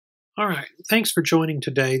All right, thanks for joining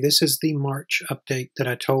today. This is the March update that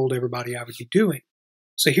I told everybody I would be doing.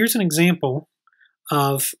 So here's an example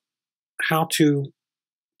of how to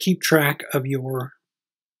keep track of your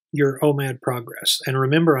OMAD progress. And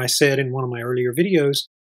remember, I said in one of my earlier videos,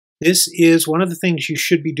 this is one of the things you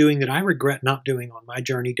should be doing that I regret not doing on my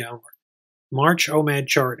journey downward. March OMAD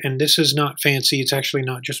chart, and this is not fancy. It's actually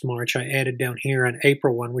not just March. I added down here an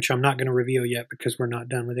April one, which I'm not going to reveal yet because we're not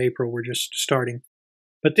done with April. We're just starting.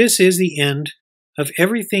 But this is the end of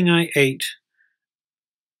everything I ate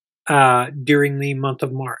during the month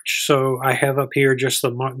of March. So I have up here just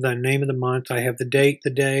the name of the month. I have the date,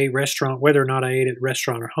 the day, restaurant, whether or not I ate at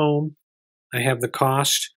restaurant or home. I have the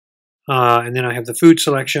cost, and then I have the food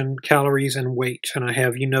selection, calories, and weight. And I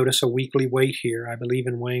have, you notice, a weekly weight here. I believe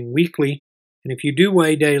in weighing weekly. And if you do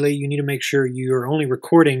weigh daily, you need to make sure you're only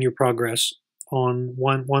recording your progress on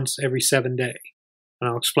once every 7 days. And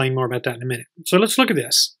I'll explain more about that in a minute. So let's look at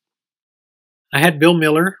this. I had Bill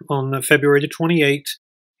Miller on February the 28th.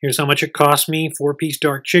 Here's how much it cost me. 4-piece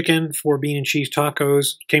dark chicken, 4 bean and cheese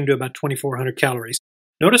tacos. Came to about 2,400 calories.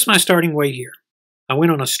 Notice my starting weight here. I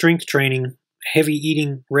went on a strength training, heavy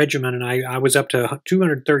eating regimen, and I was up to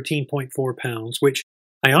 213.4 pounds, which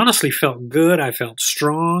I honestly felt good. I felt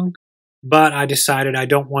strong, but I decided I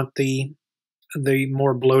don't want the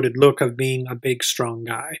more bloated look of being a big, strong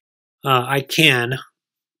guy. I can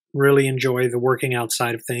really enjoy the working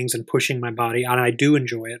outside of things and pushing my body, and I do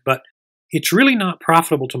enjoy it, but it's really not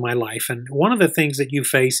profitable to my life. And one of the things that you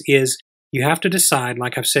face is you have to decide,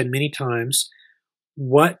 like I've said many times,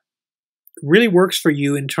 what really works for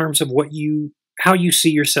you in terms of how you see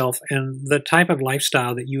yourself and the type of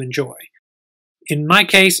lifestyle that you enjoy. In my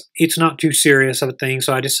case, it's not too serious of a thing,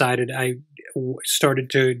 so I decided I started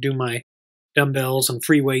to do my dumbbells and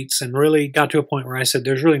free weights and really got to a point where I said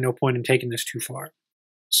there's really no point in taking this too far.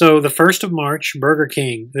 So the 1st of March, Burger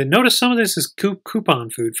King. Notice some of this is coupon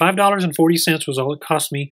food. $5.40 was all it cost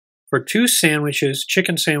me for 2 sandwiches,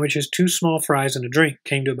 chicken sandwiches, 2 small fries, and a drink.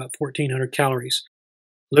 Came to about 1,400 calories.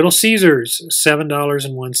 Little Caesars,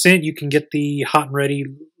 $7.01. You can get the hot and ready.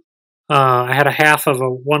 I had a half of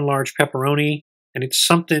 1 large pepperoni, and it's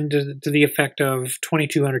something to the effect of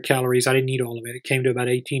 2,200 calories. I didn't eat all of it. It came to about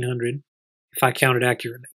 1,800 if I counted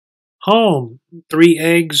accurately. Home, 3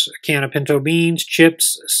 eggs, a can of pinto beans,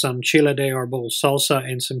 chips, some chile de arbol salsa,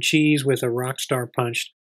 and some cheese with a Rockstar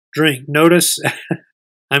Punch drink. Notice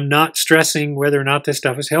I'm not stressing whether or not this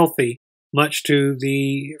stuff is healthy, much to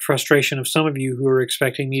the frustration of some of you who are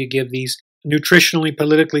expecting me to give these nutritionally,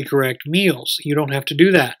 politically correct meals. You don't have to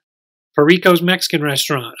do that. Perico's Mexican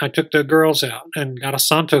restaurant, I took the girls out and got a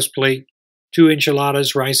Santos plate, 2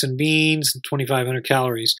 enchiladas, rice and beans, and 2,500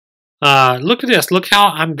 calories. Look at this. Look how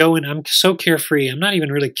I'm going. I'm so carefree. I'm not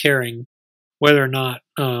even really caring whether or not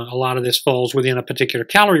a lot of this falls within a particular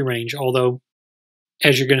calorie range, although,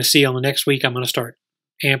 as you're going to see on the next week, I'm going to start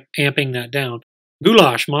amping that down.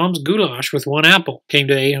 Goulash, Mom's goulash with 1 apple, came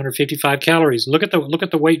to 855 calories. Look at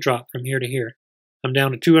the weight drop from here to here. I'm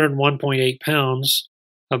down to 201.8 pounds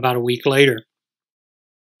about a week later.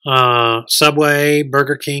 Subway,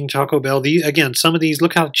 Burger King, Taco Bell. Again, some of these,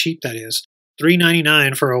 look how cheap that is.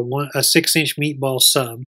 $3.99 for a 6-inch meatball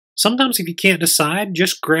sub. Sometimes if you can't decide,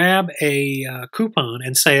 just grab a coupon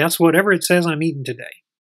and say, that's whatever it says I'm eating today.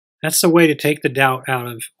 That's the way to take the doubt out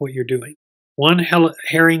of what you're doing. 1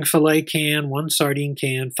 herring fillet can, 1 sardine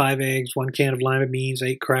can, 5 eggs, 1 can of lima beans,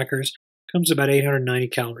 8 crackers. Comes about 890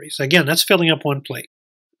 calories. Again, that's filling up 1 plate.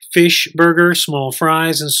 Fish burger, small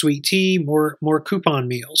fries, and sweet tea, more coupon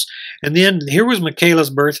meals. And then here was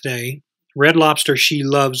Michaela's birthday. Red Lobster, she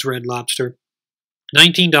loves Red Lobster.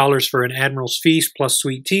 $19 for an Admiral's Feast plus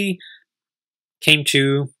sweet tea. Came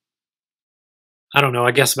to, I don't know,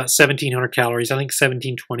 I guess about 1,700 calories. I think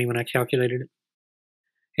 1,720 when I calculated it.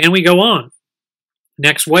 And we go on.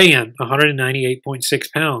 Next weigh-in,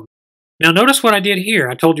 198.6 pounds. Now notice what I did here.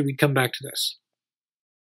 I told you we'd come back to this.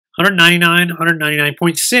 199,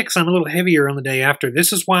 199.6. I'm a little heavier on the day after.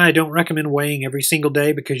 This is why I don't recommend weighing every single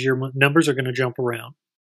day, because your numbers are going to jump around.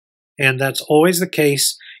 And that's always the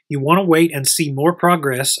case. You want to wait and see more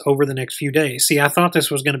progress over the next few days. See, I thought this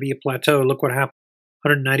was going to be a plateau. Look what happened.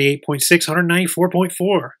 198.6,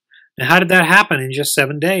 194.4. Now, how did that happen in just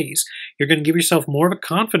 7 days? You're going to give yourself more of a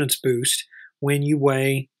confidence boost when you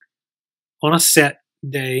weigh on a set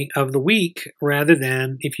day of the week rather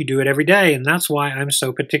than if you do it every day. And that's why I'm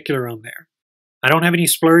so particular on there. I don't have any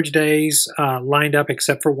splurge days lined up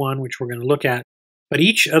except for one, which we're going to look at. But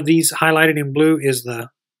each of these highlighted in blue is the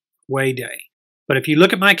weigh day. But if you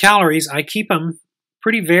look at my calories, I keep them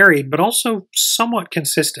pretty varied, but also somewhat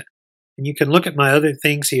consistent. And you can look at my other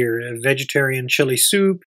things here, vegetarian chili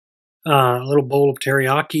soup, A little bowl of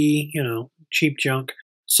teriyaki, cheap junk.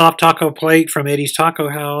 Soft taco plate from Eddie's Taco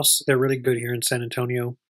House. They're really good here in San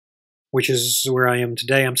Antonio, which is where I am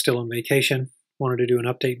today. I'm still on vacation. Wanted to do an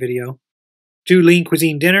update video. 2 lean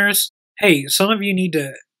cuisine dinners. Hey, some of you need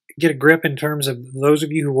to get a grip in terms of those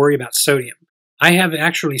of you who worry about sodium. I have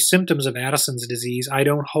actually symptoms of Addison's disease. I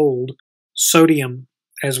don't hold sodium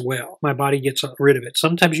as well. My body gets rid of it.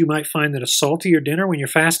 Sometimes you might find that a saltier dinner when you're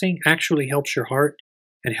fasting actually helps your heart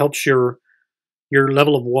and helps your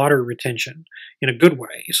level of water retention in a good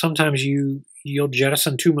way. Sometimes you'll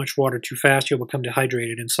jettison too much water too fast, you'll become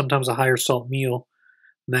dehydrated, and sometimes a higher salt meal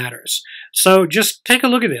matters. So just take a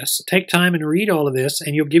look at this. Take time and read all of this,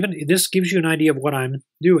 and this gives you an idea of what I'm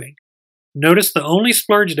doing. Notice the only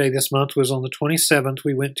splurge day this month was on the 27th.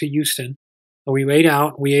 We went to Houston. We ate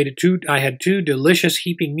out. I had 2 delicious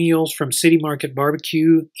heaping meals from City Market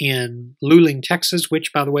Barbecue in Luling, Texas,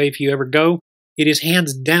 which, by the way, if you ever go, it is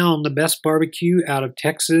hands down the best barbecue out of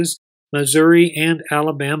Texas, Missouri, and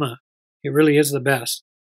Alabama. It really is the best.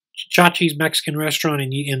 Chachi's Mexican restaurant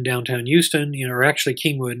in downtown Houston, or actually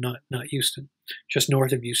Kingwood, not Houston, just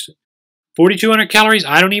north of Houston. 4,200 calories.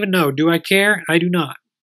 I don't even know. Do I care? I do not.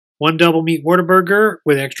 1 double meat Whataburger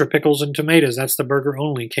with extra pickles and tomatoes. That's the burger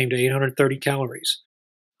only. Came to 830 calories.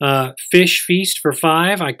 Fish feast for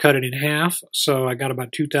 5. I cut it in half, so I got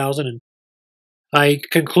about 2,000. And I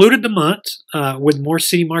concluded the month with more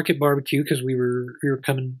City Market barbecue because we were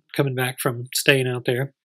coming back from staying out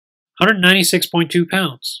there. 196.2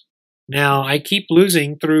 pounds. Now I keep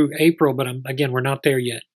losing through April, but we're not there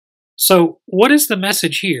yet. So what is the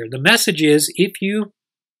message here? The message is if you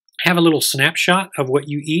have a little snapshot of what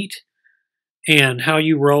you eat and how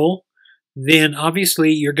you roll, then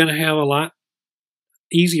obviously you're going to have a lot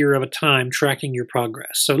easier of a time tracking your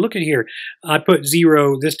progress. So look at here. I put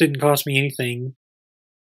 0. This didn't cost me anything.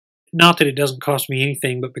 Not that it doesn't cost me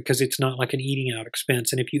anything, but because it's not like an eating out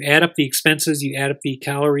expense. And if you add up the expenses, you add up the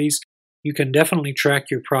calories, you can definitely track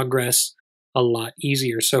your progress a lot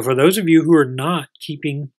easier. So for those of you who are not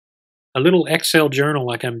keeping a little Excel journal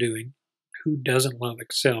like I'm doing, who doesn't love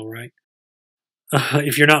Excel, right?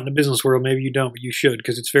 If you're not in the business world, maybe you don't, but you should,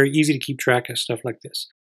 because it's very easy to keep track of stuff like this.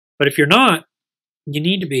 But if you're not, you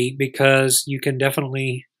need to be, because you can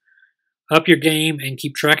definitely up your game and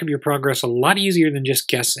keep track of your progress a lot easier than just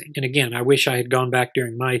guessing. And again, I wish I had gone back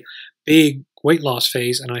during my big weight loss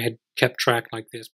phase and I had kept track like this.